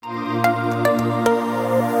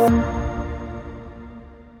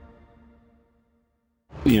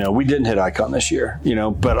We didn't hit Icon this year,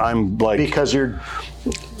 but I'm like... Because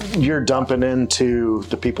you're dumping into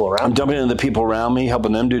the people around I'm dumping into the people around me,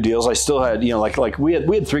 helping them do deals. I still had, like we had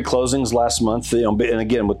 3 closings last month, and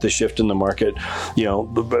again, with the shift in the market,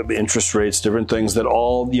 the interest rates, different things that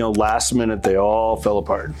all, last minute, they all fell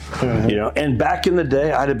apart, and back in the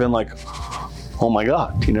day, I'd have been like, oh my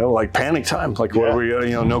God, like panic time, like what were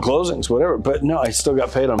no closings, whatever. But no, I still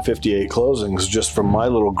got paid on 58 closings just from my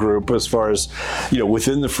little group as far as,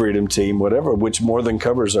 within the Freedom team, whatever, which more than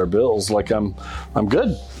covers our bills. Like I'm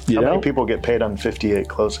good. How many people get paid on 58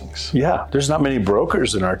 closings? Yeah, there's not many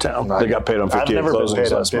brokers in our town that got paid on 58 closings. I've never been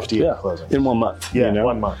paid on 58 closings. In 1 month. Yeah,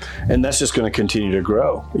 1 month. And that's just going to continue to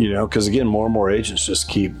grow, because again, more and more agents just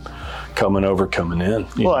keep coming in.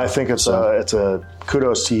 Well, I think it's a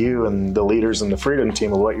kudos to you and the leaders and the Freedom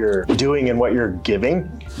team of what you're doing and what you're giving.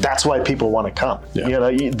 That's why people want to come.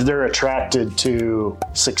 Yeah. They're attracted to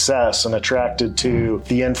success and attracted to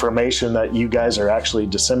the information that you guys are actually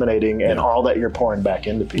disseminating and all that you're pouring back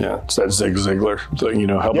into people. Yeah, it's that Zig Ziglar. So,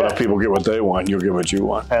 help out people get what they want, you'll get what you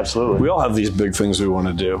want. Absolutely. We all have these big things we want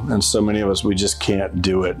to do, and so many of us, we just can't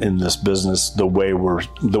do it in this business the way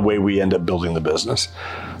we end up building the business.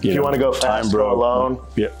 If you want to go fast, go alone.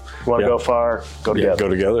 Yeah. If you want to go far, go together. Go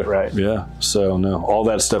together. Right. Yeah. So no, all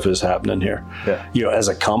that stuff is happening here. Yeah. As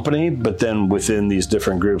a company, but then within these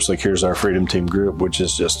different groups, like here's our Freedom Team group, which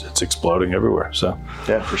is it's exploding everywhere. So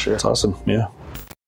yeah, for sure. It's awesome. Yeah.